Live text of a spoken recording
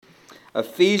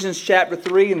Ephesians chapter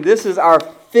 3, and this is our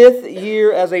 5th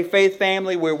year as a faith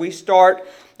family where we start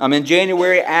in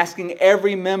January asking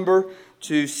every member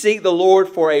to seek the Lord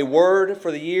for a word for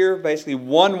the year, basically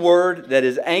one word that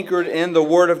is anchored in the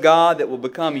Word of God that will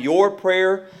become your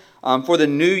prayer for the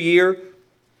new year.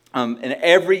 And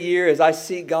every year as I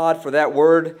seek God for that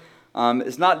word,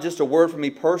 it's not just a word for me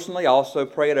personally, I also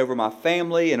pray it over my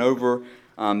family and over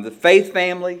the faith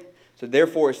family. So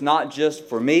therefore it's not just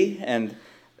for me. And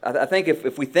I think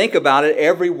if we think about it,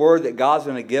 every word that God's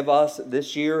going to give us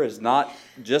this year is not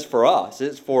just for us,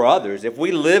 it's for others. If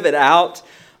we live it out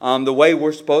the way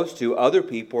we're supposed to, other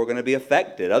people are going to be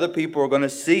affected. Other people are going to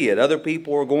see it. Other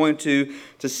people are going to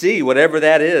see whatever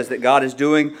that is that God is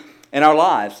doing in our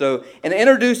lives. So in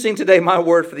introducing today my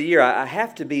word for the year, I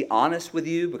have to be honest with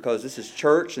you because this is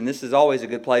church and this is always a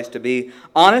good place to be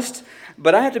honest.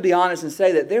 But I have to be honest and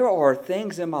say that there are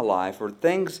things in my life or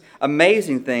things,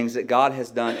 amazing things that God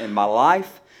has done in my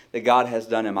life, that God has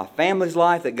done in my family's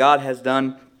life, that God has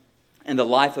done in the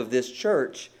life of this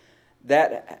church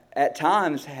that at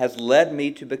times has led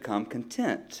me to become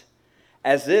content.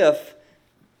 As if,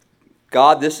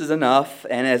 God, this is enough,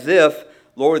 and as if,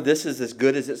 Lord, this is as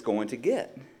good as it's going to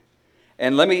get.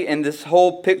 And in this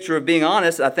whole picture of being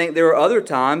honest, I think there are other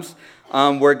times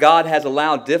where God has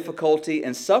allowed difficulty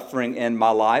and suffering in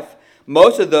my life,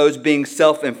 most of those being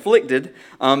self-inflicted,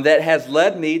 that has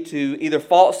led me to either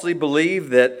falsely believe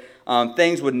that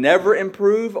things would never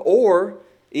improve or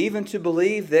even to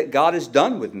believe that God is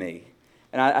done with me.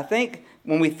 And I think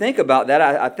when we think about that,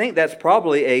 I think that's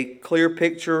probably a clear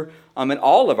picture in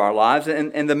all of our lives.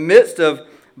 And in the midst of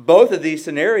both of these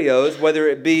scenarios, whether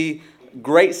it be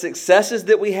great successes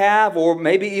that we have or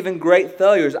maybe even great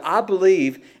failures, I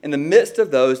believe in the midst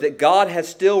of those that God has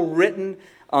still written,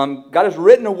 God has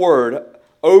written a word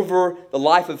over the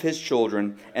life of His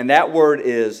children, and that word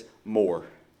is more.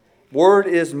 Word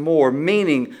is more,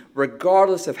 meaning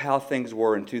regardless of how things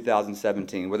were in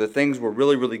 2017, whether things were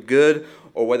really, really good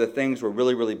or whether things were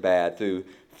really, really bad, through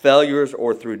failures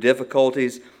or through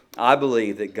difficulties, I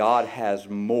believe that God has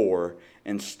more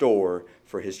in store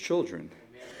for His children.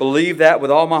 Believe that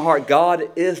with all my heart. God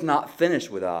is not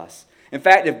finished with us. In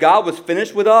fact, if God was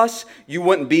finished with us, you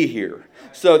wouldn't be here.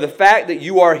 So the fact that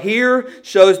you are here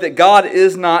shows that God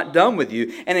is not done with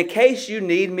you. And in case you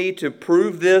need me to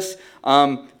prove this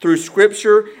through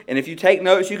Scripture, and if you take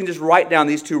notes, you can just write down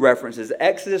these two references,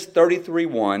 Exodus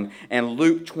 33:1 and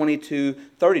Luke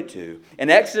 22:32. In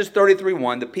Exodus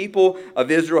 33:1, the people of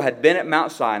Israel had been at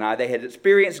Mount Sinai. They had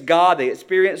experienced God. They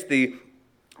experienced the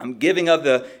giving of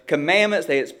the commandments.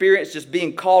 They experienced just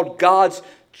being called God's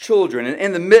children. And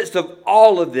in the midst of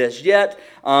all of this, yet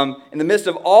in the midst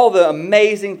of all the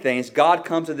amazing things, God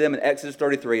comes to them in Exodus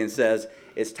 33 and says,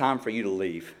 it's time for you to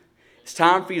leave. It's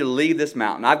time for you to leave this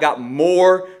mountain. I've got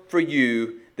more for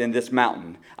you than this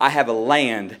mountain. I have a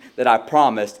land that I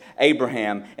promised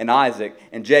Abraham and Isaac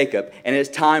and Jacob, and it's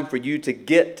time for you to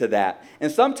get to that.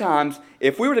 And sometimes,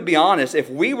 if we were to be honest, if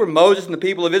we were Moses and the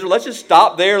people of Israel, let's just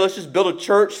stop there, let's just build a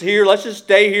church here, let's just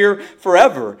stay here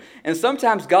forever. And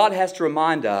sometimes God has to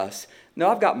remind us, no,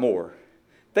 I've got more.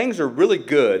 Things are really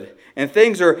good, and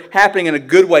things are happening in a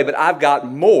good way, but I've got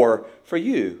more for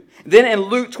you. Then in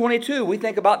Luke 22, we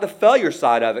think about the failure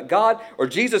side of it.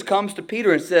 Jesus comes to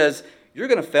Peter and says, you're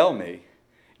going to fail me.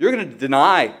 You're going to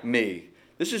deny me.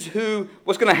 This is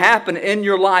what's going to happen in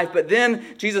your life. But then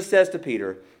Jesus says to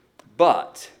Peter,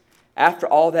 but after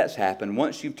all that's happened,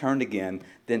 once you've turned again,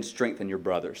 then strengthen your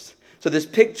brothers. So this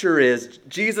picture is,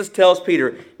 Jesus tells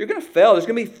Peter, you're going to fail. There's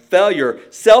going to be failure,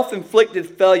 self-inflicted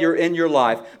failure in your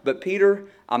life. But Peter,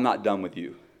 I'm not done with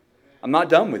you. I'm not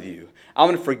done with you. I'm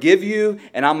going to forgive you,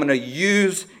 and I'm going to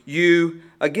use you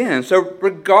again. So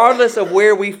regardless of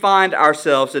where we find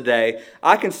ourselves today,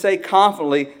 I can say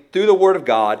confidently through the Word of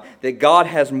God that God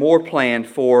has more planned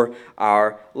for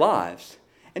our lives.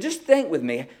 And just think with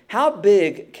me, how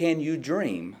big can you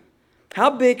dream? How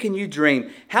big can you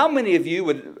dream? How many of you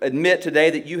would admit today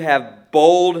that you have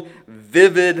bold,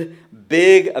 vivid,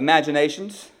 big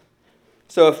imaginations?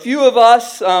 So a few of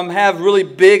us have really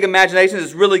big imaginations.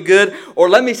 It's really good. Or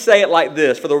let me say it like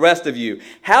this for the rest of you.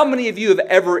 How many of you have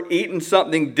ever eaten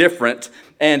something different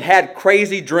and had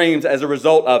crazy dreams as a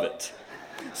result of it?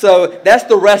 So that's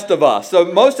the rest of us. So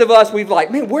most of us, we've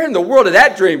like, man, where in the world did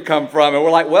that dream come from? And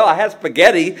we're like, well, I had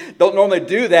spaghetti. Don't normally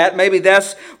do that. Maybe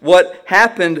that's what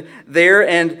happened there.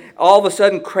 And all of a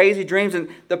sudden, crazy dreams. And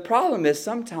the problem is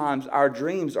sometimes our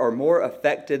dreams are more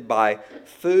affected by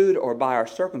food or by our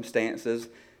circumstances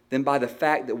than by the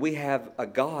fact that we have a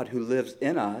God who lives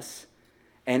in us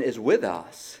and is with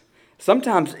us.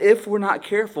 Sometimes if we're not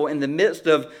careful, in the midst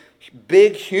of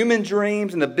big human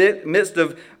dreams, in the midst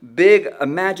of big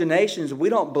imaginations, we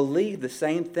don't believe the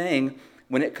same thing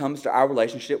when it comes to our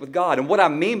relationship with God. And what I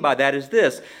mean by that is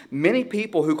this. Many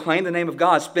people who claim the name of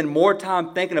God spend more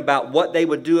time thinking about what they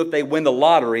would do if they win the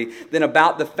lottery than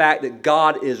about the fact that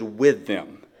God is with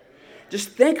them. Just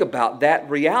think about that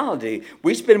reality.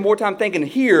 We spend more time thinking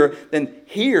here than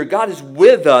here. God is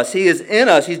with us. He is in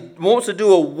us. He wants to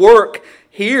do a work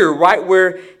here, right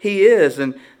where He is.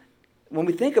 And when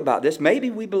we think about this, maybe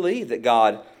we believe that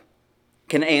God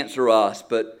can answer us,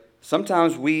 but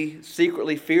sometimes we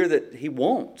secretly fear that He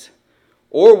won't.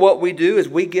 Or what we do is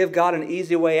we give God an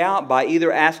easy way out by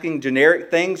either asking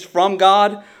generic things from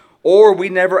God, or we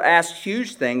never ask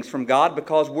huge things from God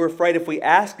because we're afraid if we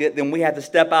ask it, then we have to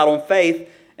step out on faith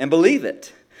and believe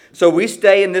it. So we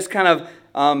stay in this kind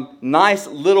of nice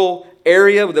little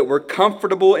area that we're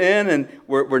comfortable in, and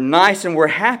we're nice and we're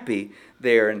happy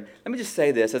there. And let me just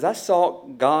say this. As I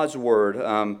sought God's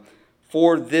Word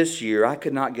for this year, I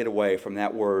could not get away from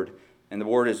that word, and the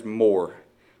word is more.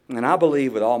 And I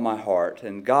believe with all my heart,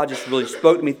 and God just really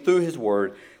spoke to me through His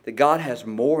Word, that God has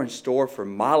more in store for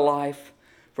my life,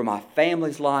 for my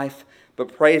family's life,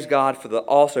 but praise God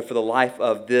also for the life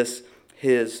of this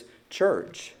His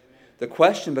church. The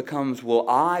question becomes,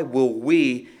 will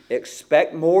we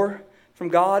expect more from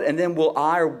God? And then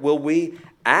will we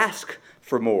ask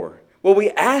for more? Will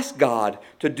we ask God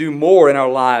to do more in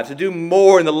our lives, to do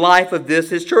more in the life of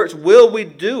His church? Will we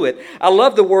do it? I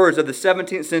love the words of the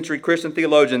 17th century Christian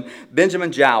theologian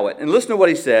Benjamin Jowett. And listen to what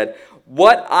he said.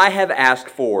 What I have asked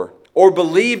for, or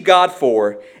believe God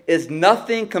for, is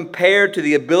nothing compared to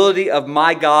the ability of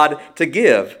my God to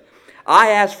give. I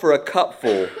ask for a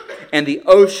cupful, and the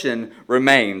ocean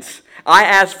remains. I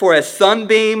ask for a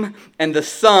sunbeam, and the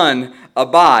sun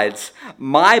abides.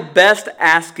 My best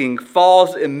asking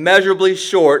falls immeasurably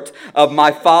short of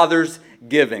my Father's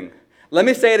giving. Let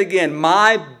me say it again.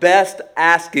 My best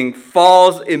asking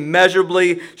falls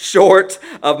immeasurably short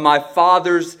of my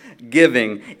Father's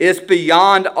giving. It's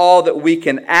beyond all that we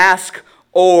can ask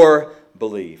or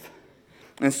believe.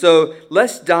 And so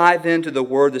let's dive into the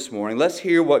Word this morning. Let's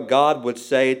hear what God would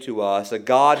say to us, a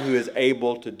God who is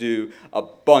able to do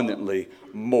abundantly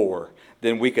more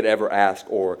than we could ever ask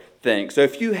or think. So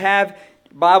if you have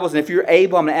Bibles and if you're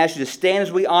able, I'm going to ask you to stand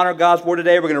as we honor God's Word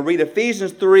today. We're going to read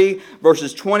Ephesians 3,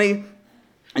 verses 20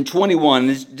 and 21,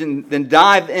 and then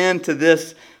dive into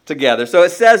this together. So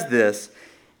it says this,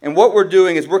 and what we're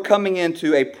doing is we're coming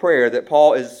into a prayer that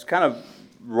Paul is kind of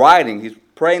writing. He's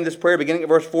praying this prayer beginning at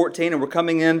verse 14, and we're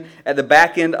coming in at the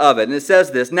back end of it. And it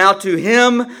says this, now to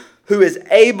Him who is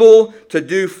able to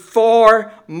do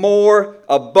far more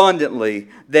abundantly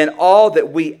than all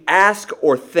that we ask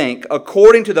or think,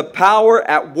 according to the power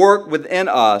at work within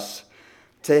us,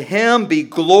 to Him be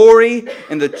glory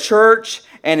in the church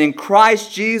and in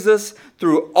Christ Jesus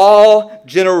through all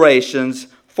generations,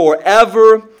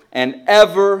 forever and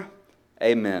ever.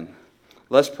 Amen.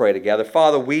 Let's pray together.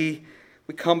 Father, we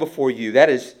come before You. That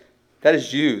is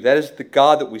You. That is the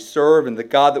God that we serve, and the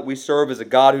God that we serve is a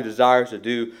God who desires to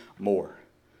do more.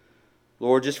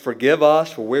 Lord, just forgive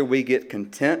us for where we get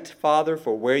content, Father,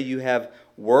 for where You have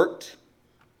worked.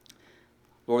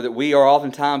 Lord, that we are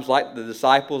oftentimes like the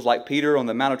disciples, like Peter on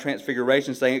the Mount of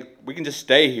Transfiguration, saying, we can just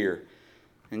stay here.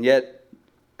 And yet,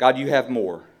 God, You have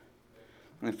more.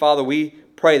 And Father, we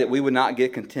pray that we would not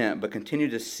get content, but continue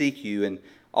to seek You and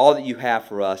all that You have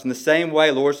for us. In the same way,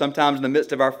 Lord, sometimes in the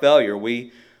midst of our failure,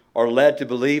 we are led to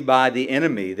believe by the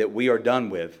enemy that we are done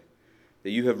with,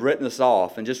 that You have written us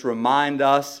off. And just remind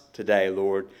us today,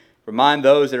 Lord, remind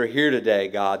those that are here today,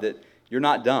 God, that You're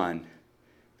not done.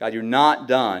 God, You're not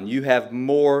done. You have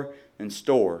more in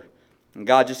store. And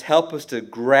God, just help us to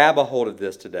grab a hold of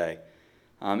this today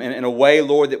in a way,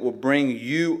 Lord, that will bring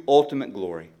You ultimate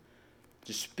glory.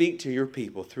 Just speak to Your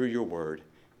people through Your Word.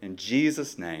 In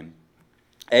Jesus' name,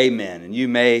 amen. And you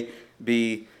may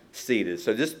be seated.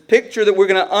 So just picture that we're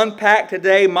going to unpack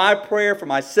today. My prayer for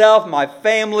myself, my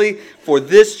family, for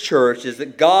this church is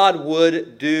that God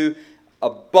would do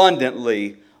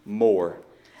abundantly more.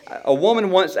 A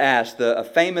woman once asked a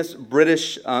famous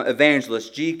British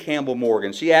evangelist, G. Campbell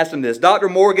Morgan, she asked him this, Dr.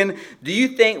 Morgan, do you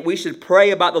think we should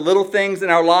pray about the little things in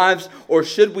our lives, or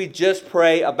should we just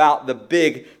pray about the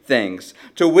big things?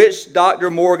 To which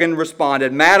Dr. Morgan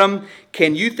responded, Madam,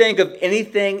 can you think of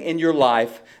anything in your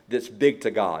life that's big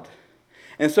to God?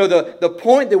 And so the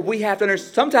point that we have to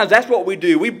understand, sometimes that's what we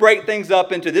do. We break things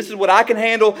up into this is what I can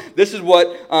handle, this is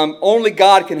what only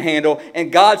God can handle.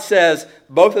 And God says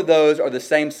both of those are the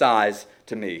same size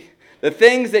to me. The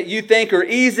things that you think are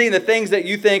easy and the things that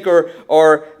you think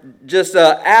are just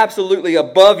absolutely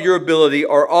above your ability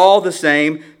are all the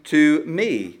same to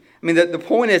me. I mean, the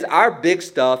point is our big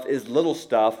stuff is little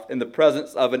stuff in the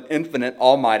presence of an infinite,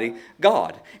 almighty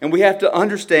God. And we have to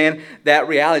understand that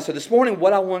reality. So this morning,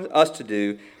 what I want us to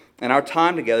do in our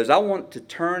time together is I want to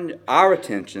turn our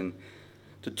attention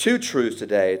to two truths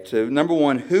today. To, number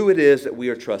one, who it is that we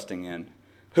are trusting in.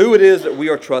 Who it is that we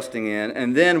are trusting in.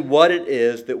 And then what it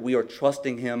is that we are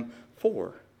trusting Him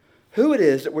for. Who it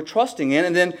is that we're trusting in.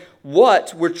 And then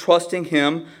what we're trusting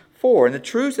Him for. And the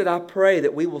truths that I pray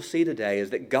that we will see today is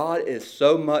that God is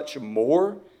so much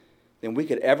more than we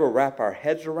could ever wrap our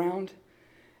heads around.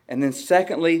 And then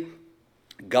secondly,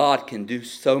 God can do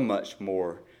so much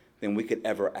more than we could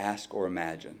ever ask or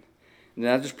imagine. And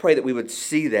I just pray that we would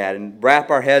see that and wrap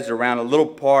our heads around a little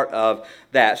part of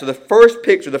that. So the first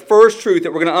picture, the first truth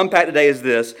that we're going to unpack today is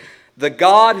this: the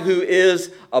God who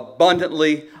is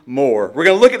abundantly more. We're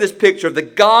going to look at this picture of the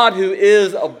God who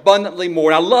is abundantly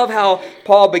more. And I love how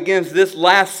Paul begins this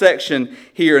last section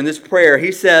here in this prayer.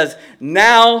 He says,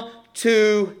 now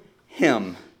to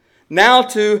Him. Now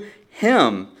to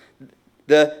Him.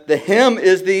 The Him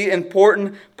is the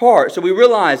important part. So we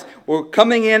realize we're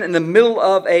coming in the middle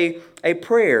of a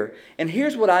prayer. And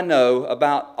here's what I know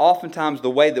about oftentimes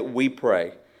the way that we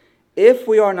pray. If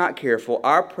we are not careful,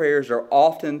 our prayers are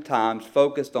oftentimes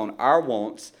focused on our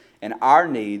wants and our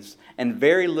needs, and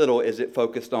very little is it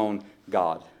focused on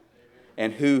God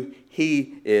and who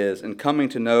He is and coming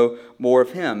to know more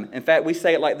of Him. In fact, we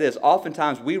say it like this: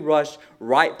 oftentimes we rush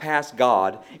right past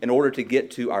God in order to get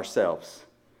to ourselves.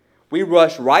 We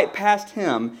rush right past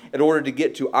Him in order to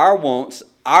get to our wants,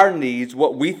 our needs,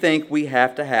 what we think we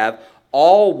have to have,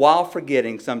 all while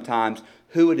forgetting sometimes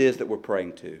who it is that we're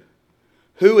praying to.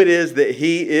 Who it is that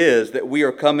He is, that we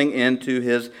are coming into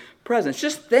His presence.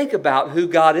 Just think about who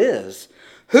God is.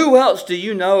 Who else do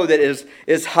you know that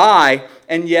is high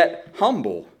and yet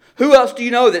humble? Who else do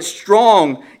you know that's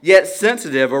strong yet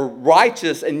sensitive, or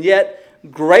righteous and yet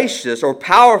gracious, or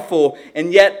powerful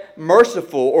and yet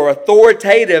merciful, or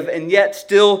authoritative and yet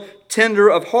still tender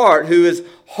of heart, who is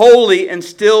holy and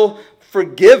still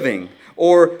forgiving?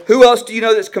 Or who else do you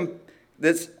know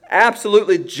that's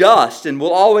absolutely just and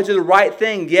will always do the right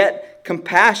thing yet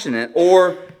compassionate,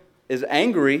 or is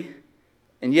angry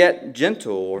and yet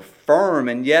gentle, or firm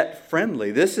and yet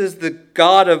friendly? This is the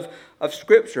God of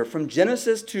Scripture. From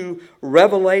Genesis to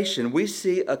Revelation, we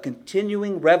see a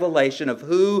continuing revelation of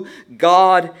who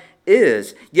God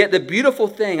is. Yet the beautiful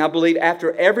thing, I believe,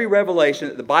 after every revelation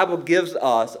that the Bible gives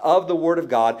us of the Word of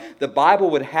God, the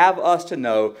Bible would have us to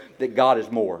know that God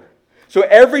is more. So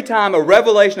every time a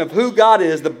revelation of who God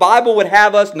is, the Bible would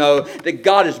have us know that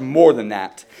God is more than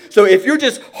that. So if you're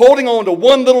just holding on to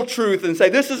one little truth and say,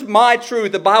 this is my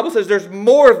truth, the Bible says there's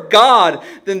more of God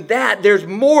than that. There's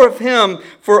more of Him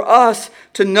for us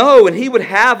to know, and He would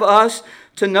have us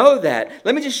to know that.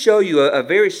 Let me just show you a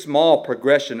very small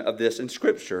progression of this in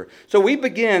Scripture. So we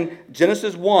begin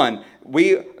Genesis 1.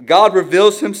 God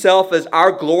reveals Himself as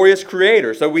our glorious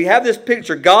Creator. So we have this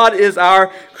picture. God is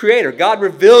our Creator. God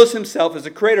reveals Himself as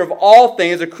the Creator of all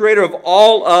things, the Creator of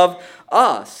all of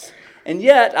us. And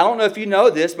yet, I don't know if you know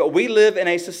this, but we live in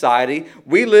a society,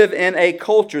 we live in a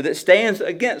culture that stands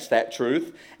against that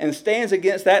truth, and stands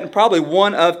against that in probably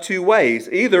one of two ways.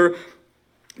 Either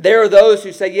there are those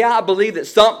who say, yeah, I believe that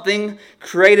something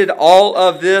created all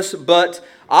of this, but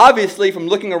obviously from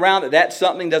looking around that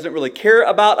something doesn't really care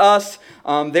about us.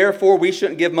 Therefore, we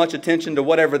shouldn't give much attention to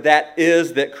whatever that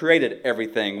is that created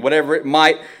everything, whatever it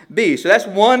might be. So that's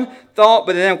one thought.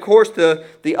 But then, of course,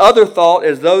 the other thought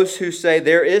is those who say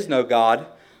there is no God,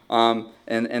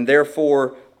 and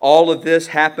therefore all of this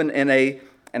happened in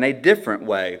a different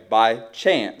way, by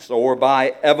chance or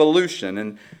by evolution.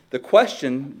 And the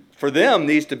question for them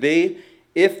needs to be,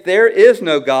 if there is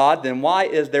no God, then why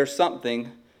is there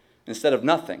something instead of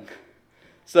nothing?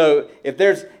 So if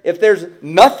there's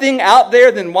nothing out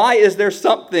there, then why is there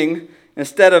something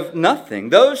instead of nothing?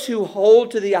 Those who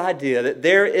hold to the idea that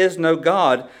there is no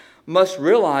God must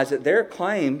realize that their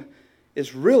claim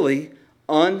is really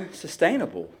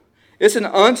unsustainable. It's an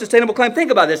unsustainable claim. Think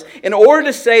about this. In order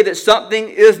to say that something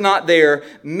is not there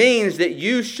means that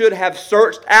you should have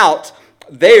searched out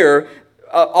there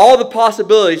all the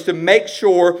possibilities to make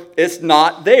sure it's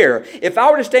not there. If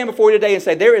I were to stand before you today and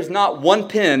say there is not one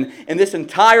pin in this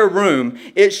entire room,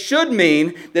 it should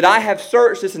mean that I have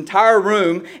searched this entire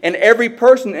room and every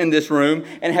person in this room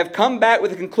and have come back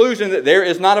with the conclusion that there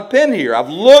is not a pin here. I've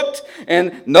looked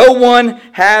and no one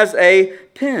has a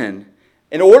pin.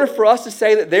 In order for us to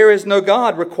say that there is no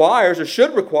God requires, or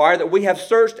should require, that we have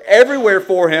searched everywhere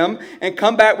for Him and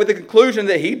come back with the conclusion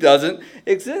that He doesn't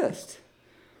exist.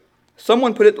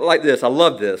 Someone put it like this. I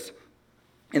love this.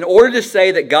 In order to say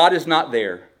that God is not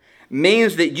there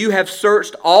means that you have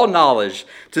searched all knowledge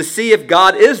to see if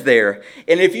God is there.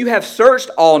 And if you have searched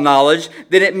all knowledge,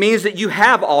 then it means that you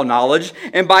have all knowledge.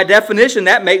 And by definition,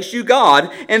 that makes you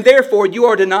God. And therefore, you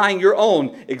are denying your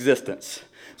own existence.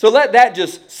 So let that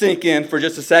just sink in for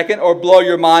just a second or blow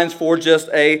your minds for just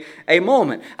a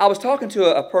moment. I was talking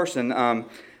to a person,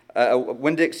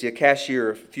 Winn-Dixie, a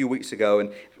cashier, a few weeks ago,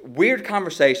 and weird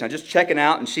conversation. I was just checking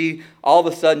out, and she all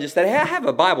of a sudden just said, "Hey, I have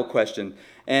a Bible question."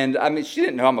 And I mean, she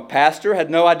didn't know I'm a pastor,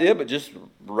 had no idea, but just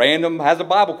random has a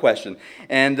Bible question.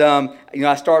 And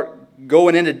I start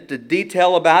going into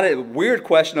detail about it. Weird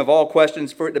question of all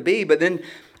questions for it to be. But then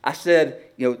I said,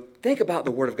 think about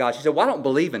the Word of God. She said, "Well, I don't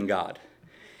believe in God."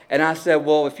 And I said,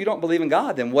 "Well, if you don't believe in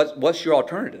God, then what's your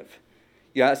alternative?"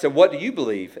 I said, "What do you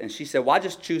believe?" And she said, "Well, I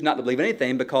just choose not to believe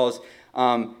anything because,"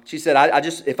 she said, I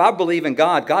just, if I believe in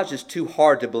God, God's just too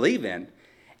hard to believe in."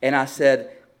 And I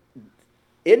said,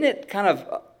 "Isn't it kind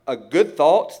of a good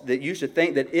thought that you should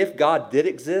think that if God did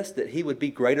exist, that He would be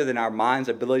greater than our mind's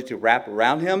ability to wrap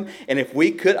around Him? And if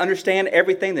we could understand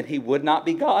everything, then He would not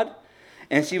be God?"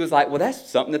 And she was like, "Well, that's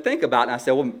something to think about." And I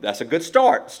said, "Well, that's a good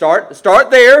start.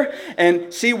 Start there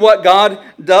and see what God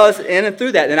does in and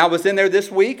through that." And I was in there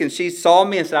this week, and she saw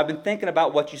me and said, "I've been thinking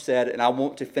about what you said, and I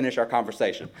want to finish our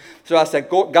conversation." So I said,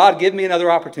 "God, give me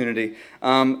another opportunity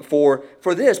for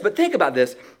this." But think about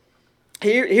this.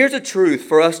 Here's a truth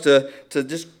for us to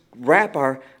just wrap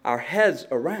our heads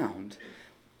around.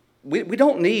 We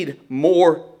don't need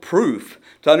more proof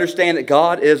to understand that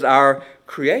God is our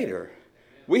Creator.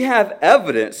 We have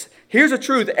evidence. Here's the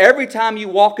truth. Every time you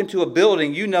walk into a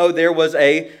building, you know there was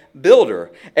a builder.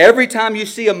 Every time you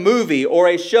see a movie or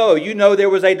a show, you know there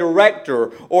was a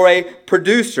director or a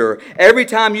producer. Every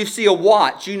time you see a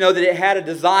watch, you know that it had a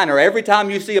designer. Every time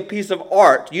you see a piece of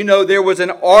art, you know there was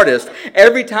an artist.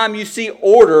 Every time you see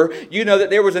order, you know that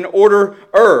there was an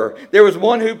orderer. There was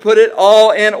one who put it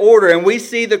all in order. And we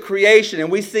see the creation,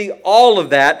 and we see all of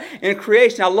that in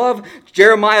creation. I love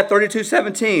Jeremiah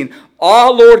 32:17. "Ah,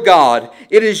 Lord God,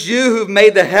 it is you who've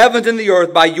made the heavens and the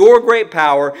earth by your great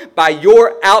power, by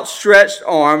your outstretched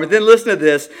arm." And then listen to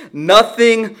this.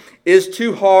 "Nothing is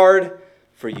too hard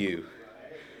for you."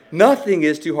 Nothing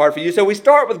is too hard for you. So we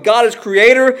start with God as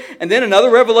Creator, and then another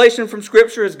revelation from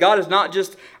Scripture is God is not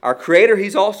just our Creator,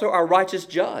 He's also our righteous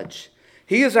judge.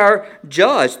 He is our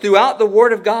judge. Throughout the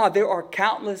Word of God, there are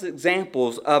countless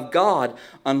examples of God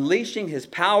unleashing His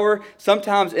power,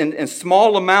 sometimes in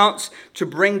small amounts, to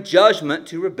bring judgment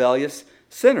to rebellious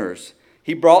sinners.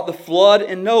 He brought the flood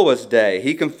in Noah's day.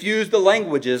 He confused the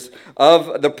languages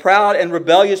of the proud and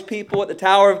rebellious people at the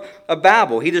Tower of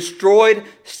Babel. He destroyed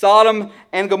Sodom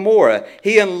and Gomorrah.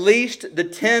 He unleashed the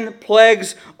 10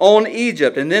 plagues on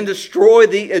Egypt and then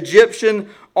destroyed the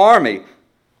Egyptian army.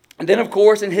 And then, of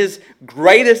course, in His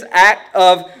greatest act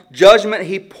of judgment,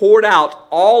 He poured out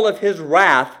all of His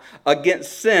wrath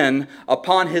against sin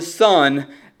upon His Son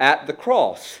at the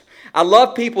cross. I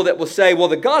love people that will say, well,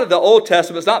 the God of the Old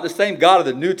Testament is not the same God of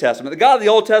the New Testament. The God of the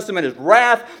Old Testament is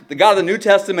wrath. The God of the New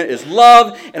Testament is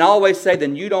love. And I always say,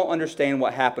 then you don't understand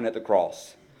what happened at the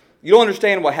cross. You don't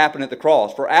understand what happened at the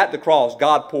cross. For at the cross,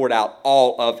 God poured out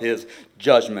all of His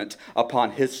judgment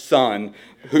upon His Son,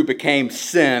 who became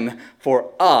sin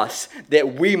for us,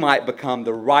 that we might become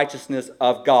the righteousness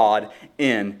of God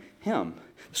in Him.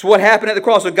 So what happened at the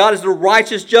cross? So God is the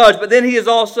righteous judge, but then He is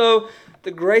also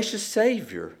the gracious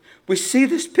Savior. We see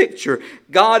this picture.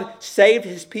 God saved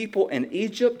His people in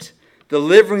Egypt,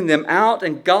 delivering them out,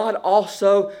 and God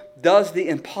also does the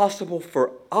impossible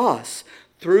for us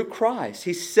through Christ.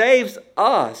 He saves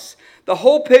us. The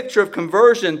whole picture of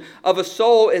conversion of a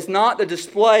soul is not the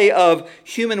display of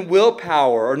human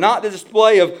willpower or not the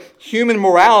display of human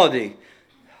morality.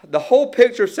 The whole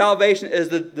picture of salvation is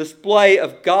the display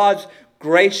of God's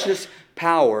gracious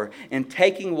power in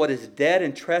taking what is dead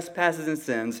in trespasses and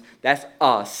sins, that's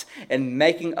us, and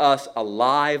making us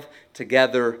alive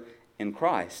together in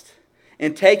Christ.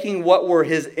 In taking what were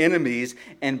His enemies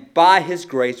and by His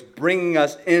grace bringing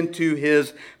us into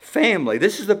His family.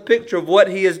 This is the picture of what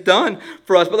He has done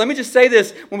for us. But let me just say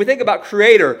this. When we think about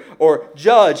Creator or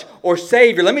Judge or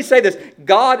Savior, let me say this.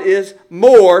 God is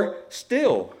more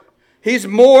still. He's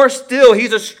more still.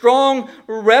 He's a strong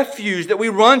refuge that we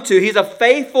run to. He's a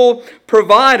faithful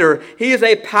provider. He is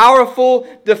a powerful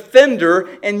defender.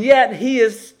 And yet He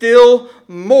is still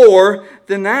more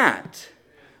than that.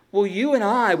 Will you and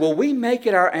I, will we make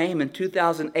it our aim in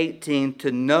 2018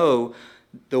 to know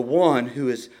the one who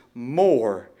is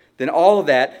more than all of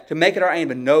that, to make it our aim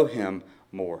to know Him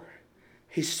more?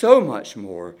 He's so much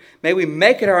more. May we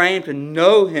make it our aim to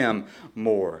know Him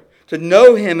more. to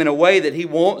know Him in a way that He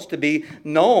wants to be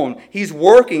known. He's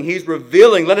working. He's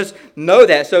revealing. Let us know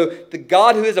that. So the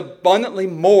God who is abundantly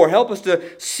more, help us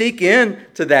to seek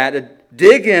into that, to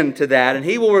dig into that, and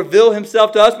He will reveal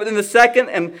Himself to us. But then the second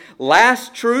and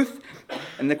last truth,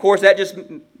 and of course that just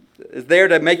is there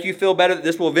to make you feel better that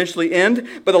this will eventually end.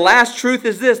 But the last truth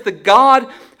is this: the God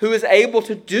who is able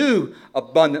to do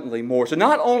abundantly more. So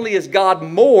not only is God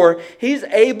more, He's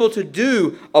able to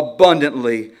do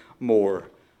abundantly more.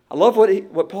 I love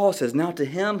what Paul says. Now to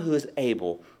Him who is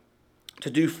able to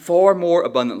do far more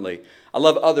abundantly. I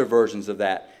love other versions of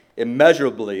that.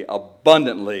 Immeasurably,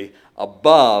 abundantly,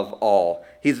 above all.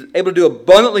 He's able to do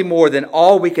abundantly more than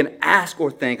all we can ask or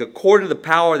think, according to the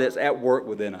power that's at work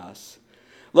within us.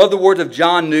 Love the words of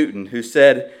John Newton, who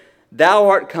said, "Thou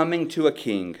art coming to a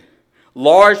king.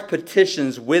 Large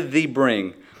petitions with thee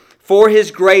bring. For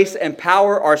His grace and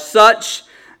power are such,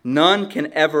 none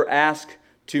can ever ask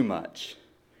too much."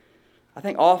 I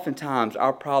think oftentimes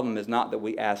our problem is not that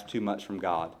we ask too much from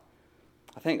God.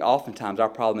 I think oftentimes our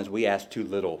problem is we ask too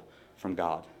little from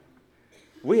God.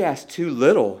 We ask too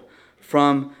little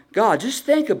from God. Just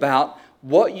think about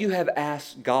what you have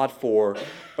asked God for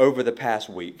over the past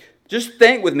week. Just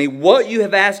think with me what you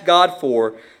have asked God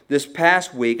for this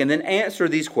past week, and then answer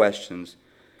these questions.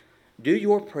 Do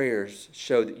your prayers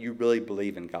show that you really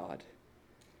believe in God?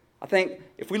 I think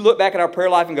if we look back at our prayer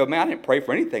life and go, man, I didn't pray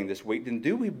for anything this week, then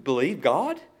do we believe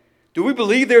God? Do we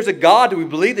believe there's a God? Do we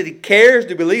believe that He cares?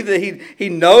 Do we believe that He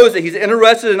knows, that He's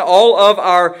interested in all of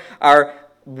our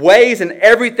ways and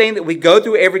everything that we go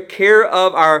through, every care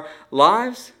of our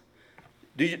lives?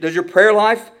 Does your prayer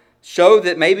life show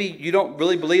that maybe you don't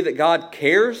really believe that God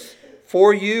cares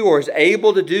for you or is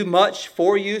able to do much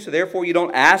for you, so therefore you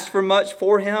don't ask for much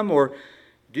for Him? Or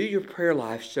do your prayer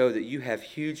life show that you have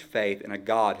huge faith in a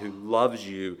God who loves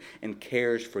you and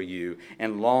cares for you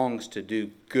and longs to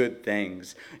do good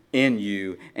things in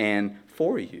you and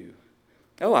for you?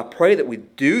 Oh, I pray that we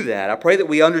do that. I pray that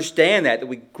we understand that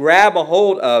we grab a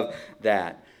hold of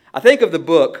that. I think of the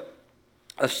book,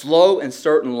 A Slow and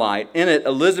Certain Light. In it,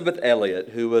 Elizabeth Elliot,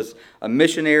 who was a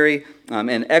missionary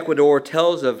in Ecuador,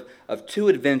 tells of two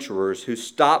adventurers who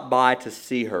stopped by to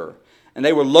see her. And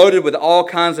they were loaded with all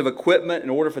kinds of equipment in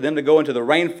order for them to go into the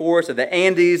rainforest of the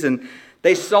Andes. And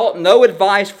they sought no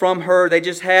advice from her. They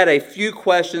just had a few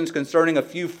questions concerning a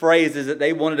few phrases that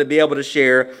they wanted to be able to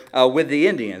share with the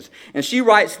Indians. And she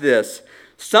writes this: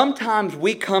 "Sometimes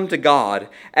we come to God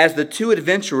as the two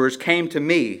adventurers came to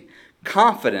me,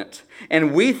 confident,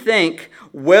 and we think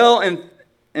well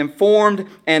informed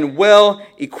and well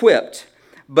equipped.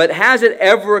 But has it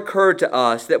ever occurred to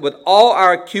us that with all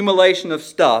our accumulation of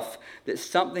stuff, that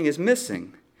something is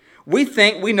missing? We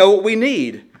think we know what we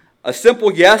need, a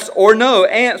simple yes or no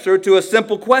answer to a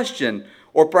simple question.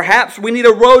 Or perhaps we need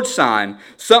a road sign,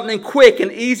 something quick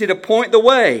and easy to point the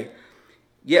way.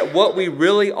 Yet what we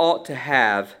really ought to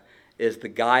have is the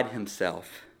guide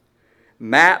Himself.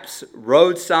 Maps,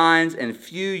 road signs, and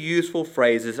few useful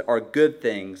phrases are good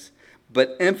things,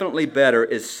 but infinitely better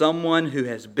is someone who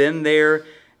has been there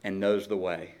and knows the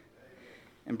way."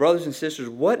 And brothers and sisters,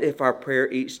 what if our prayer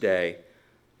each day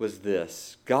was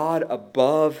this: God,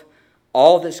 above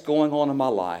all that's going on in my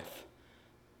life,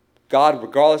 God,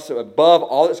 regardless of above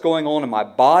all that's going on in my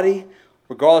body,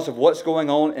 regardless of what's going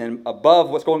on and above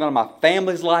what's going on in my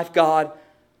family's life, God,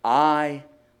 I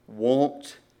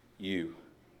want you.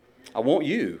 I want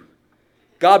you.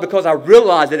 God, because I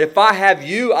realize that if I have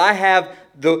you, I have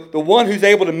the one who's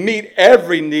able to meet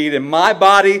every need in my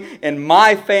body and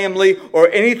my family or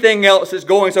anything else that's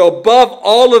going. So above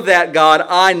all of that, God,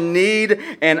 I need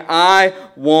and I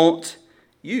want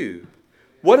you.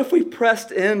 What if we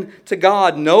pressed in to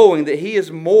God knowing that He is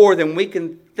more than we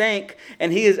can think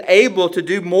and He is able to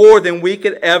do more than we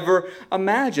could ever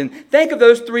imagine? Think of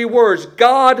those three words: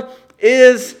 God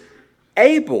is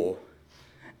able.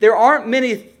 There aren't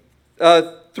many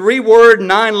 3-word,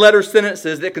 9-letter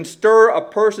sentences that can stir a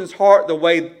person's heart the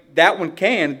way that one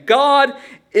can. God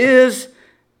is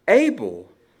able.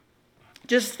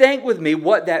 Just think with me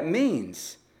what that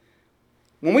means.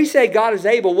 When we say God is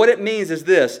able, what it means is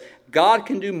this: God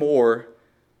can do more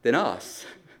than us.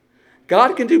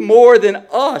 God can do more than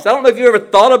us. I don't know if you ever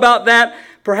thought about that.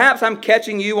 Perhaps I'm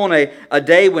catching you on a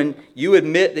day when you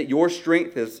admit that your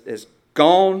strength is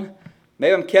gone.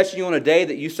 Maybe I'm catching you on a day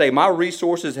that you say, my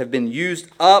resources have been used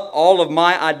up, all of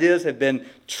my ideas have been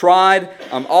tried,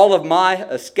 all of my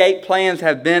escape plans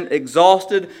have been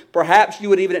exhausted. Perhaps you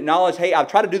would even acknowledge, hey, I've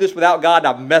tried to do this without God and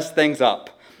I've messed things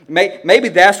up. Maybe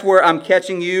that's where I'm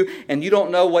catching you and you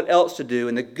don't know what else to do.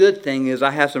 And the good thing is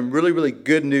I have some really, really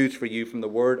good news for you from the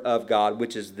Word of God,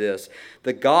 which is this.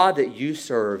 The God that you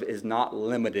serve is not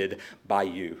limited by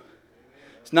you.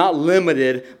 It's not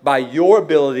limited by your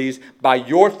abilities, by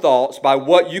your thoughts, by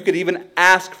what you could even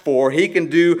ask for. He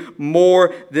can do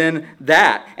more than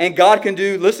that. And God can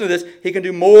do, listen to this, He can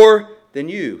do more than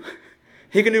you.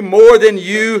 He can do more than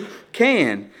you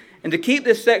can. And to keep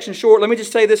this section short, let me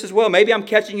just say this as well. Maybe I'm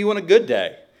catching you on a good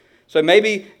day. So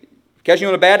maybe catching you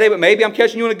on a bad day, but maybe I'm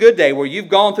catching you on a good day where you've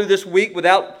gone through this week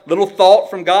without little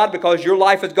thought from God because your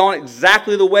life has gone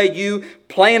exactly the way you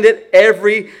planned it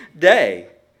every day.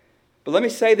 But let me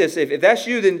say this, if that's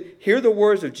you, then hear the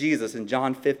words of Jesus in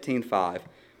John 15:5.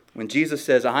 When Jesus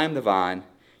says, I am the vine,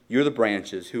 you're the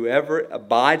branches. Whoever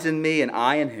abides in me and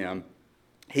I in him,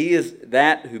 he is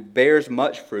that who bears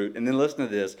much fruit. And then listen to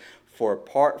this, for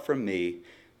apart from me,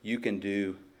 you can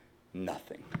do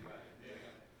nothing.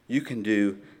 You can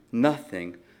do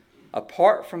nothing.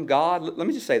 Apart from God, let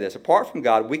me just say this, apart from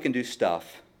God, we can do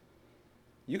stuff.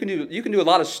 You can do a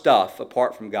lot of stuff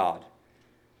apart from God.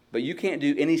 But you can't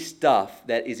do any stuff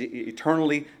that is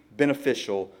eternally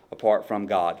beneficial apart from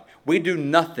God. We do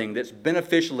nothing that's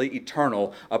beneficially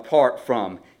eternal apart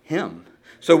from Him.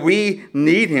 So we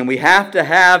need Him. We have to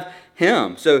have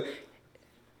Him. So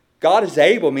God is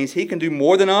able means He can do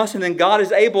more than us. And then God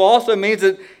is able also means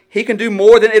that He can do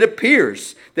more than it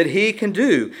appears that He can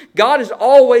do. God is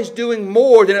always doing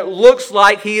more than it looks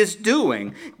like He is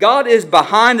doing. God is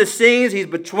behind the scenes. He's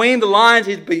between the lines.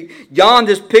 He's beyond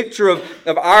this picture of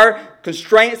our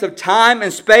constraints of time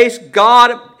and space.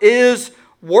 God is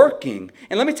working.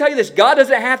 And let me tell you this, God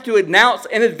doesn't have to announce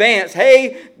in advance,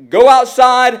 hey, go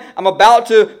outside, I'm about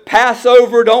to pass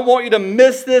over, don't want you to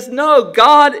miss this. No,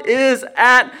 God is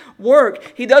at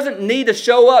work. He doesn't need to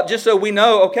show up just so we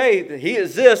know, okay, He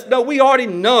exists. No, we already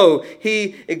know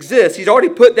He exists. He's already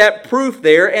put that proof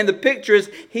there, and the picture is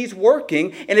He's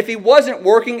working, and if He wasn't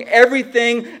working,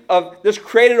 everything of this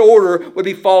created order would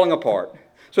be falling apart.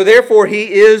 So therefore,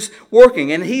 He is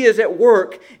working, and He is at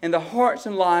work in the hearts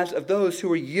and lives of those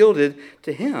who are yielded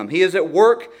to Him. He is at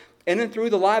work in and through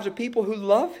the lives of people who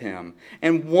love Him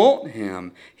and want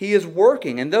Him. He is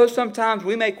working. And though sometimes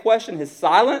we may question His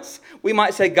silence, we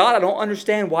might say, God, I don't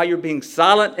understand why you're being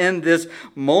silent in this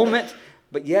moment,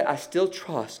 but yet I still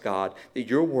trust, God, that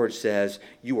your word says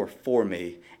you are for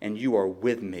me and you are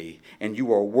with me and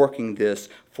you are working this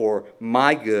for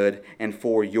my good and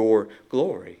for your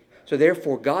glory. So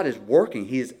therefore, God is working.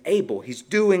 He is able. He's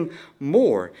doing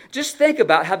more. Just think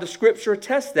about how the Scripture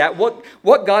attests that,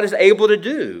 what God is able to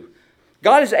do.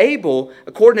 God is able,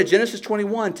 according to Genesis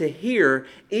 21, to hear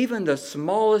even the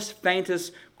smallest,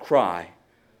 faintest cry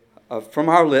from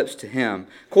our lips to Him.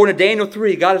 According to Daniel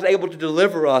 3, God is able to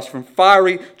deliver us from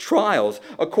fiery trials.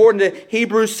 According to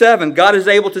Hebrews 7, God is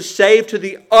able to save to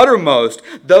the uttermost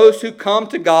those who come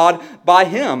to God by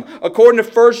Him. According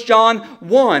to 1 John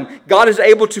 1, God is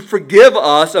able to forgive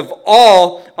us of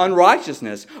all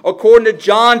unrighteousness. According to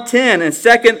John 10 and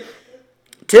 2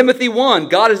 Timothy 1,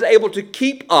 God is able to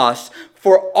keep us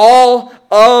for all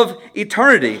of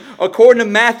eternity. According to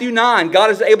Matthew 9, God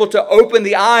is able to open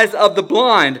the eyes of the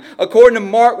blind. According to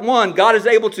Mark 1, God is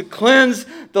able to cleanse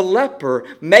the leper,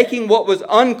 making what was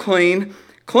unclean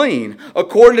clean.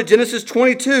 According to Genesis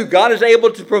 22, God is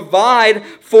able to provide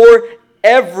for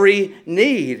every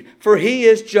need, for He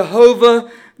is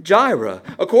Jehovah Jireh.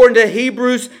 According to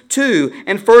Hebrews 2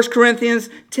 and 1 Corinthians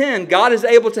 10, God is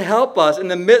able to help us in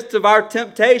the midst of our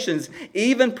temptations,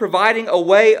 even providing a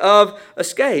way of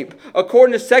escape.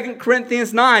 According to 2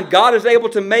 Corinthians 9, God is able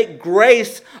to make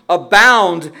grace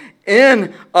abound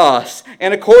in us.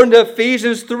 And according to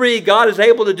Ephesians 3, God is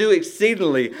able to do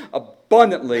exceedingly,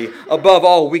 abundantly, above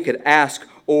all we could ask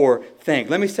or think.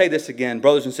 Let me say this again,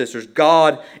 brothers and sisters.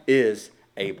 God is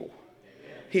able.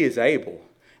 He is able.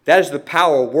 That is the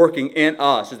power working in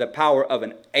us, is the power of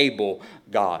an able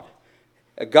God.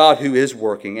 A God who is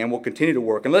working and will continue to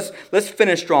work. And let's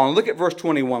finish strong. Look at verse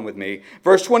 21 with me.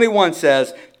 Verse 21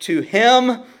 says, to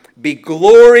Him be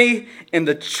glory in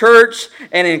the church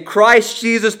and in Christ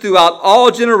Jesus throughout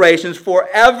all generations,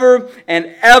 forever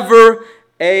and ever.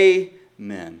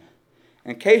 Amen.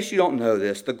 In case you don't know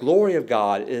this, the glory of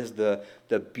God is the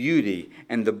beauty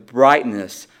and the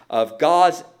brightness of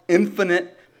God's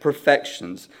infinite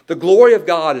perfections. The glory of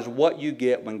God is what you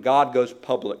get when God goes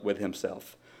public with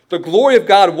Himself. The glory of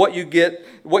God, what you get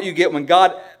when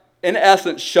God, in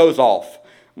essence, shows off.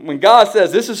 When God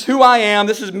says, this is who I am,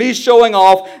 this is me showing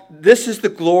off, this is the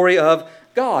glory of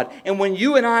God. And when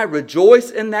you and I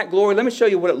rejoice in that glory, let me show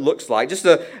you what it looks like. Just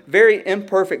a very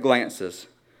imperfect glances.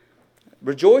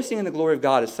 Rejoicing in the glory of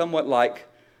God is somewhat like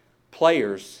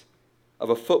players of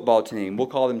a football team, we'll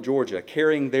call them Georgia,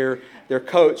 carrying their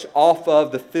coach off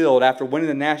of the field after winning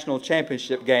the national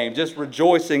championship game, just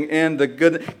rejoicing in the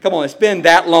good. Come on, it's been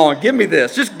that long. Give me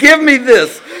this. Just give me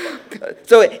this.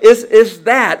 So it's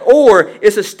that, or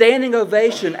it's a standing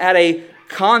ovation at a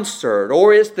concert,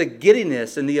 or it's the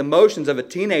giddiness and the emotions of a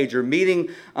teenager meeting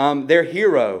their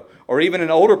hero, or even an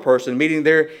older person meeting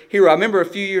their hero. I remember a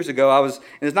few years ago, and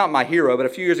it's not my hero, but a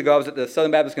few years ago I was at the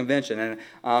Southern Baptist Convention,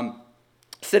 and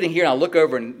sitting here, and I look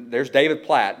over, and there's David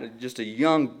Platt, just a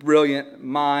young, brilliant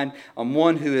mind,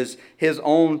 one who is his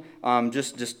own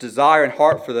just desire and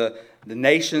heart for the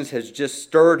nations has just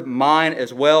stirred mine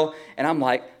as well. And I'm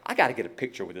like, I got to get a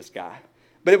picture with this guy.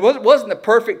 But it wasn't the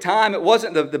perfect time. It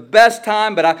wasn't the best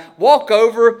time. But I walk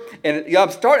over, and I'm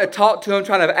starting to talk to him,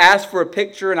 trying to ask for a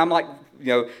picture, and I'm like,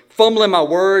 fumbling my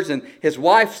words, and his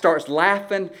wife starts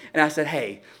laughing, and I said,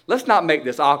 hey, let's not make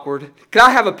this awkward. Can I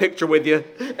have a picture with you?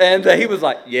 And he was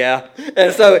like, yeah.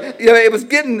 And so, it was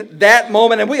getting that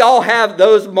moment, and we all have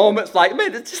those moments like,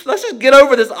 man, let's just get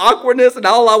over this awkwardness, and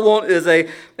all I want is a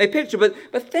picture.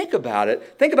 But think about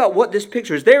it. Think about what this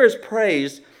picture is. There is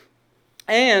praise,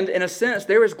 and in a sense,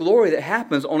 there is glory that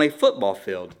happens on a football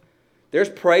field. There's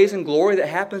praise and glory that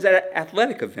happens at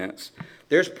athletic events.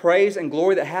 There's praise and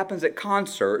glory that happens at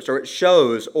concerts or at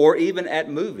shows or even at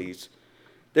movies.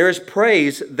 There is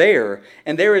praise there,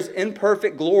 and there is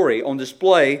imperfect glory on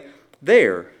display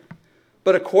there.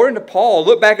 But according to Paul,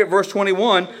 look back at verse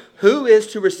 21, who is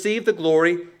to receive the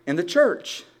glory in the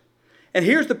church? And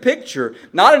here's the picture.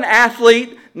 Not an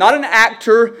athlete, not an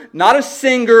actor, not a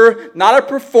singer, not a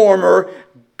performer.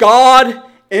 God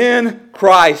in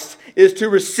Christ is to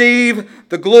receive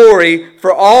the glory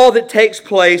for all that takes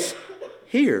place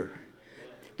here.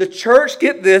 The church,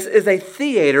 get this, is a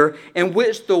theater in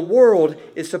which the world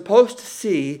is supposed to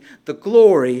see the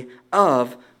glory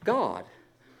of God.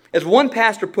 As one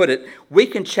pastor put it, we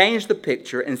can change the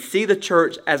picture and see the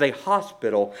church as a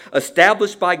hospital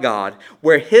established by God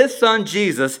where His Son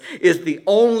Jesus is the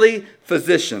only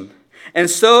physician. And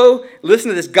so, listen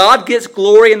to this, God gets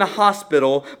glory in the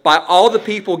hospital by all the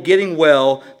people getting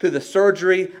well through the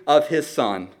surgery of His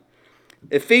Son.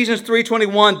 Ephesians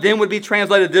 3:21 then would be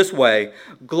translated this way: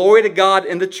 glory to God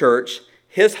in the church,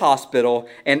 His hospital,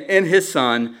 and in His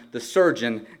Son, the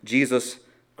surgeon, Jesus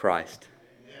Christ.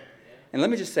 And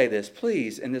let me just say this,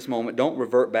 please, in this moment, don't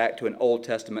revert back to an Old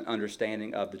Testament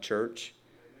understanding of the church.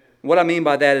 What I mean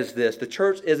by that is this: the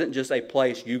church isn't just a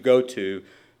place you go to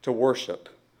worship.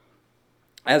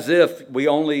 As if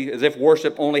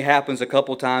worship only happens a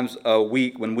couple times a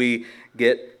week when we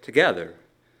get together.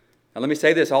 Now let me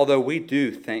say this, although we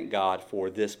do thank God for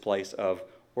this place of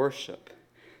worship.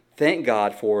 Thank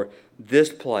God for this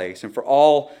place and for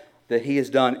all that He has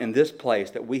done in this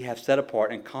place that we have set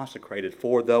apart and consecrated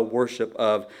for the worship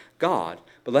of God.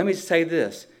 But let me say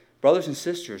this, brothers and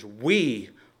sisters, we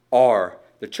are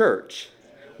the church.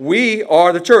 We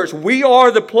are the church. We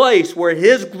are the place where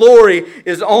His glory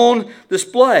is on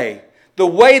display. The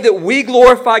way that we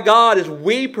glorify God is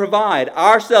we provide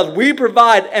ourselves. We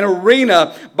provide an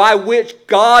arena by which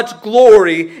God's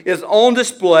glory is on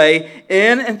display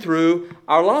in and through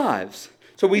our lives.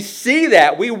 So we see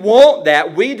that. We want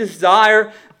that. We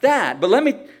desire that. But let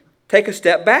me take a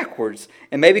step backwards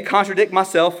and maybe contradict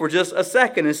myself for just a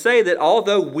second and say that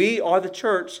although we are the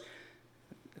church,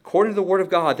 according to the Word of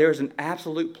God, there is an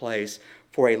absolute place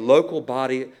for a local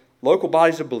bodies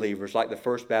of believers like the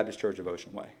First Baptist Church of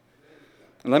Ocean Way.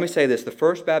 And let me say this, the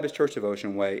First Baptist Church of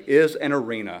Ocean Way is an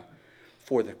arena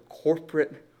for the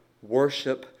corporate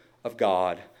worship of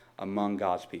God among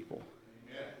God's people.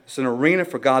 It's an arena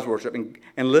for God's worship.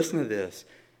 And listen to this,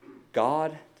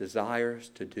 God desires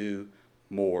to do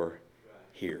more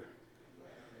here.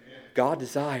 God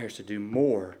desires to do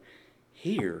more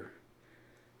here.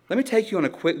 Let me take you on a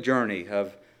quick journey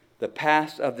of the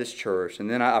past of this church, and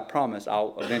then I promise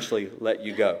I'll eventually let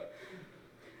you go.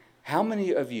 How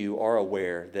many of you are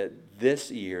aware that this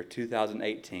year,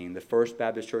 2018, the First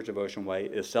Baptist Church of Ocean Way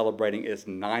is celebrating its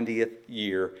 90th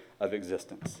year of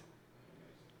existence?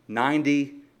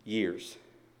 90 years.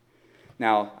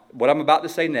 Now, what I'm about to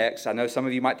say next, I know some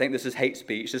of you might think this is hate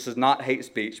speech. This is not hate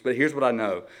speech, but here's what I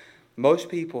know. Most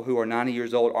people who are 90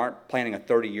 years old aren't planning a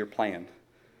 30-year plan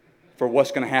for what's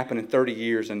going to happen in 30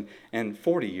 years and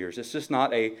 40 years. It's just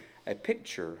not a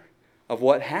picture of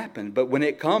what happened. But when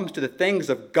it comes to the things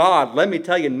of God, let me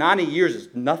tell you, 90 years is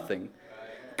nothing.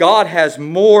 God has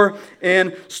more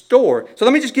in store. So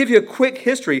let me just give you a quick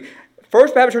history.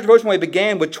 First Baptist Church of Ocean Way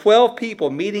began with 12 people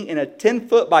meeting in a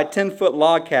 10-foot by 10-foot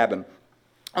log cabin.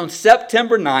 On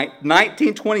September 9th,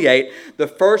 1928, the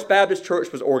First Baptist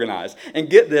Church was organized. And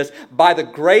get this, by the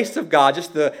grace of God,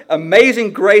 just the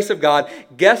amazing grace of God,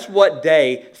 guess what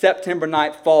day September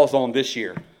 9th falls on this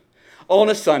year? On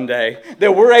a Sunday,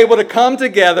 that we're able to come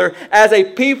together as a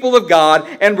people of God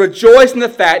and rejoice in the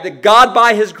fact that God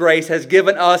by His grace has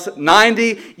given us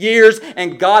 90 years,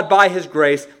 and God by His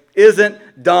grace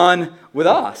isn't done with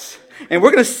us. And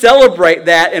we're going to celebrate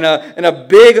that in a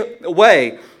big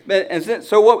way. And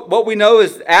so what we know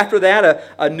is after that,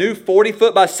 a new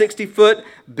 40-foot by 60-foot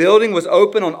building was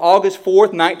opened on August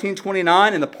 4th,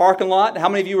 1929 in the parking lot. How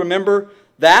many of you remember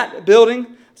that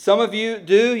building? Some of you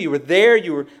do. You were there.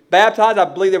 You were baptized. I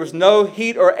believe there was no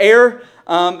heat or air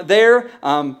there.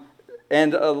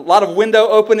 And a lot of window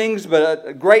openings,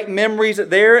 but great memories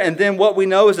there. And then what we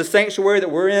know is the sanctuary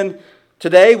that we're in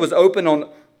today was opened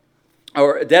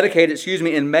dedicated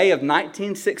in May of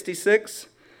 1966.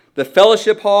 The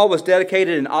fellowship hall was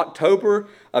dedicated in October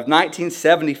of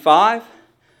 1975.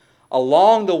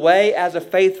 Along the way, as a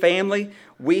faith family,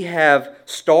 we have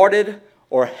started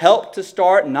or helped to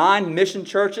start 9 mission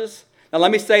churches. Now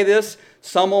let me say this,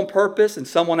 some on purpose and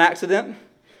some on accident.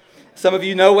 Some of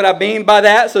you know what I mean by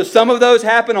that. So some of those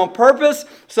happen on purpose,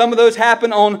 some of those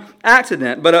happen on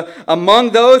accident. But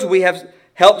among those, we have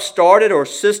helped started or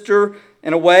sister,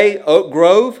 in a way, Oak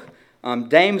Grove,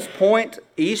 Dames Point,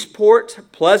 Eastport,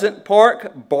 Pleasant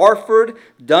Park, Barford,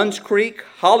 Duns Creek,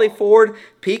 Hollyford,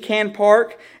 Pecan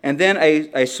Park, and then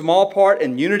a small part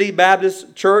in Unity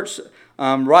Baptist Church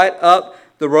right up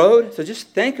the road. So just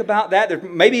think about that. There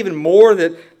may be even more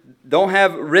that don't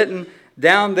have written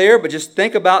down there, but just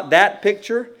think about that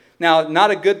picture. Now,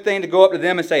 not a good thing to go up to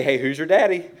them and say, "Hey, who's your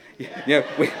daddy?"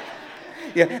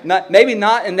 Maybe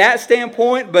not in that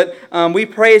standpoint, but we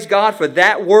praise God for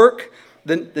that work.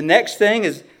 The next thing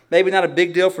is maybe not a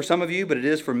big deal for some of you, but it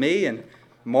is for me. In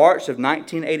March of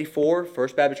 1984,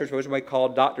 First Baptist Church of Ocean Way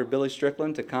called Dr. Billy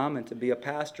Strickland to come and to be a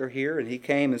pastor here. And he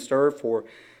came and served for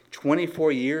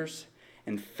 24 years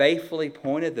and faithfully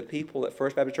pointed the people at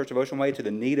First Baptist Church of Ocean Way to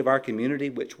the need of our community,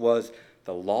 which was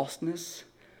the lostness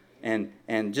and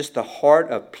just the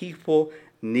heart of people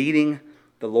needing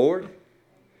the Lord.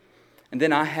 And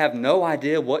then I have no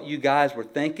idea what you guys were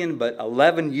thinking, but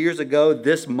 11 years ago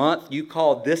this month, you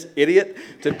called this idiot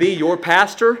to be your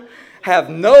pastor. Have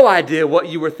no idea what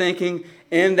you were thinking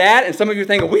in that. And some of you are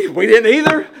thinking, we didn't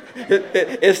either.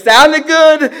 It sounded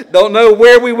good. Don't know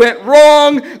where we went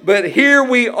wrong, but here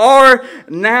we are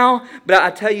now. But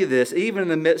I tell you this, even in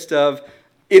the midst of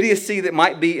idiocy that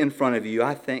might be in front of you,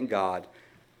 I thank God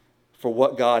for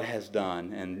what God has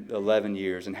done in 11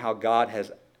 years and how God has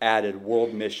added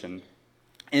world mission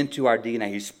into our DNA.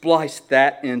 He spliced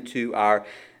that into our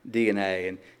DNA,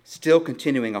 and still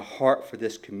continuing a heart for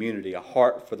this community, a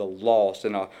heart for the lost,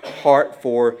 and a heart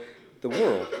for the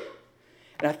world.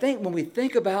 And I think when we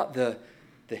think about the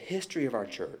history of our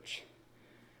church,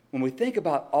 when we think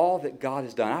about all that God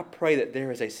has done, I pray that there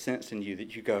is a sense in you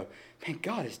that you go, man,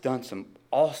 God has done some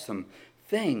awesome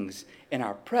things in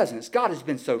our presence. God has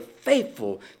been so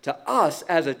faithful to us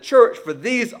as a church for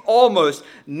these almost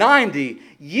 90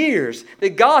 years,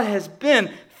 that God has been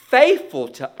faithful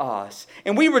to us.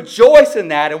 And we rejoice in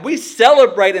that and we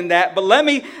celebrate in that. But let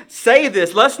me say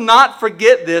this, let's not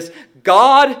forget this.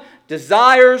 God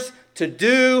desires to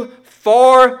do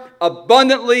far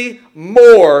abundantly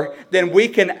more than we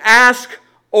can ask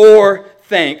or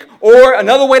think. Or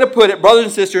another way to put it, brothers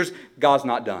and sisters, God's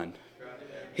not done.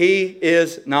 He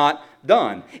is not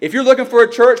done. If you're looking for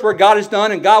a church where God is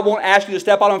done and God won't ask you to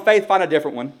step out on faith, find a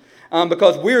different one.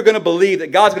 Because we're going to believe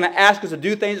that God's going to ask us to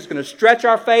do things that's going to stretch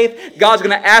our faith. God's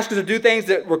going to ask us to do things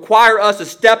that require us to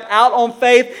step out on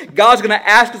faith. God's going to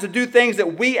ask us to do things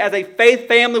that we as a faith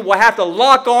family will have to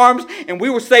lock arms, and we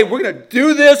will say we're going to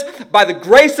do this by the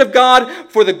grace of God,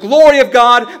 for the glory of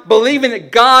God, believing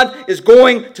that God is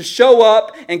going to show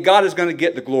up and God is going to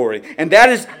get the glory. And that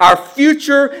is our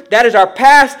future, that is our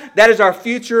past, that is our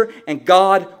future, and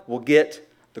God will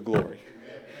get the glory.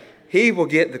 He will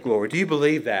get the glory. Do you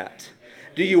believe that?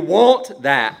 Do you want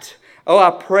that? Oh,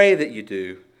 I pray that you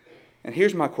do. And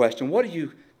here's my question. What do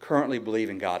you currently believe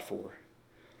in God for?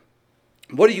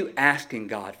 What are you asking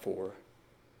God for?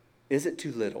 Is it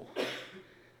too little?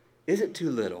 Is it too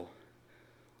little?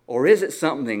 Or is it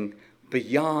something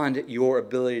beyond your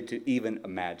ability to even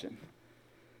imagine?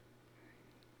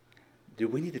 Do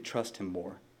we need to trust Him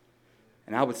more?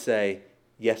 And I would say,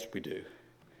 yes, we do.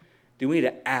 Do we need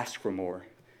to ask for more?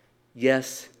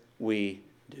 Yes, we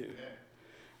do.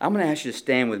 I'm going to ask you to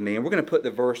stand with me, and we're going to put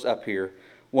the verse up here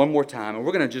one more time, and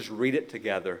we're going to just read it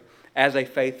together as a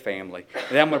faith family. And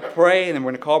then I'm going to pray, and then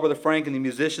we're going to call Brother Frank and the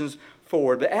musicians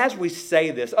forward. But as we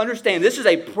say this, understand this is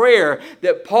a prayer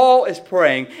that Paul is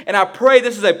praying. And I pray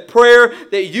this is a prayer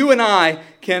that you and I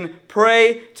can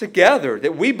pray together,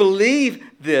 that we believe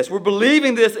this. We're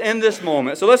believing this in this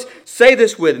moment. So let's say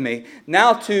this with me.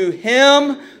 Now to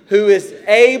Him who is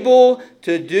able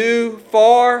to do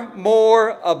far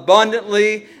more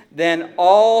abundantly than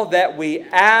all that we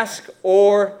ask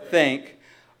or think,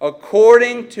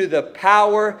 according to the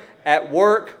power at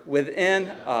work within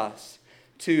us.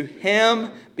 To Him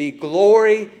be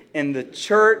glory in the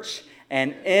church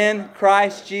and in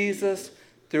Christ Jesus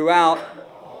throughout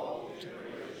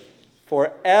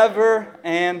forever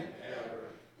and ever.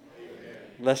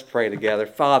 Let's pray together.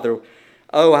 Father,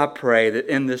 I pray that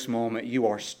in this moment you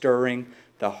are stirring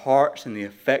the hearts and the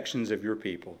affections of your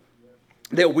people.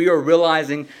 That we are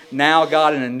realizing now,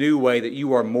 God, in a new way that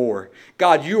you are more.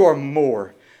 God, you are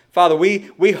more. Father,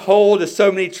 we hold to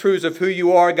so many truths of who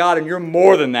you are, God, and you're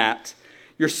more than that.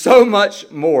 You're so much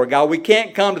more, God. We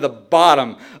can't come to the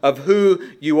bottom of who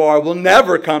you are. We'll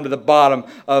never come to the bottom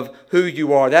of who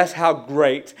you are. That's how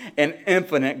great and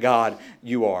infinite, God,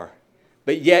 you are.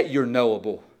 But yet you're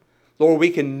knowable. Lord, we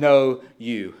can know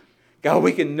you. God,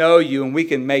 we can know you and we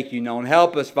can make you known.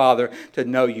 Help us, Father, to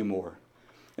know you more.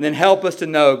 And then help us to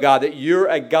know, God, that you're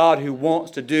a God who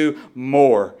wants to do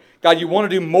more. God, you want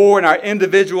to do more in our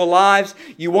individual lives.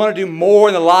 You want to do more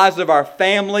in the lives of our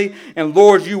family. And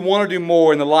Lord, you want to do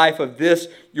more in the life of this,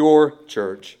 your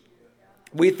church.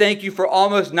 We thank you for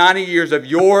almost 90 years of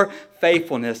your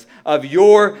faithfulness, of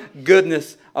your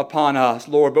goodness upon us,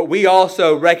 Lord. But we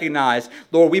also recognize,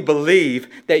 Lord, we believe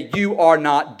that you are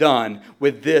not done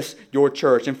with this, your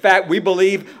church. In fact, we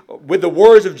believe with the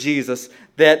words of Jesus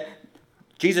that,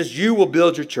 Jesus, you will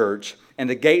build your church and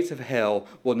the gates of hell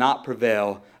will not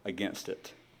prevail against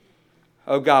it.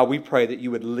 Oh God, we pray that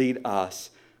you would lead us.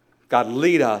 God,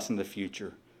 lead us in the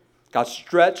future. God,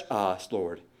 stretch us,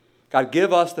 Lord. God,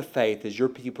 give us the faith as your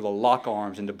people to lock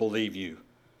arms and to believe you.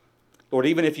 Lord,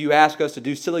 even if you ask us to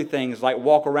do silly things like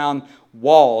walk around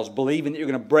walls, believing that you're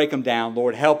going to break them down,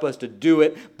 Lord, help us to do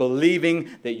it, believing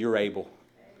that you're able.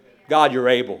 God, you're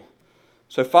able.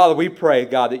 So, Father, we pray,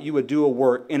 God, that you would do a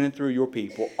work in and through your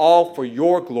people, all for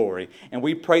your glory. And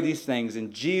we pray these things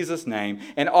in Jesus' name.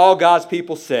 And all God's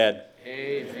people said,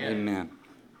 Amen.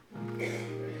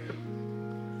 Amen.